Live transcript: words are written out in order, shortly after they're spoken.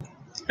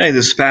Hey,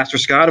 this is Pastor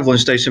Scott of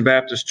Lynch Station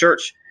Baptist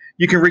Church.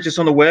 You can reach us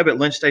on the web at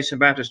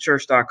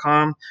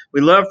lynchstationbaptistchurch.com.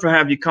 We'd love to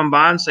have you come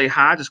by and say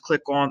hi. Just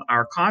click on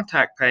our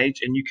contact page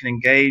and you can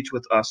engage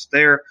with us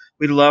there.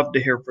 We'd love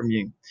to hear from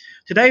you.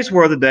 Today's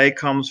word of the day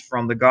comes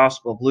from the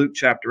Gospel of Luke,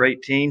 chapter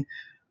 18,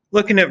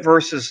 looking at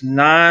verses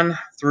 9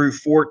 through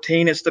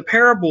 14. It's the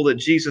parable that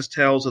Jesus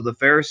tells of the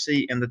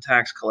Pharisee and the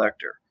tax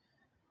collector.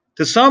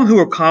 To some who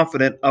are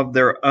confident of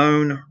their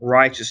own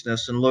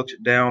righteousness and looked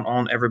down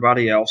on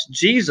everybody else,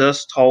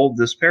 Jesus told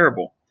this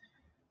parable.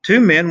 Two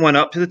men went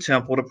up to the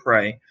temple to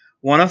pray,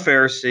 one a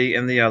Pharisee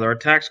and the other a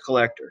tax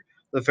collector.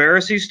 The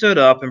Pharisee stood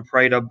up and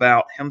prayed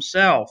about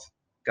himself.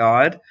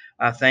 God,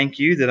 I thank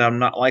you that I'm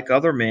not like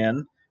other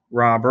men,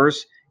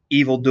 robbers,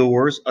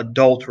 evildoers,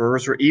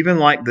 adulterers, or even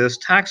like this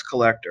tax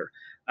collector.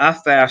 I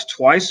fast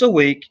twice a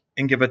week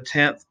and give a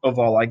tenth of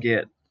all I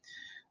get.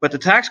 But the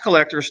tax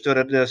collector stood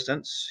at a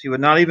distance. He would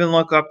not even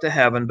look up to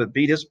heaven, but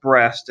beat his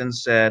breast and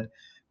said,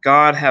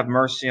 God, have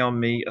mercy on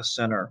me, a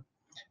sinner.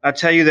 I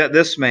tell you that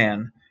this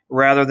man,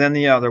 rather than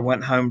the other,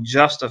 went home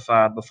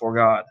justified before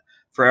God.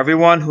 For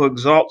everyone who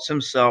exalts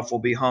himself will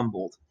be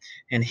humbled,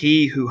 and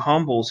he who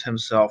humbles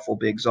himself will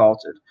be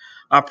exalted.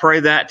 I pray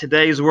that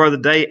today's word of the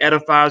day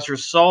edifies your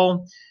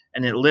soul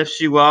and it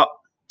lifts you up.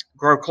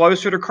 Grow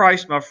closer to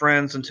Christ, my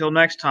friends. Until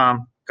next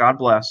time, God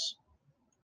bless.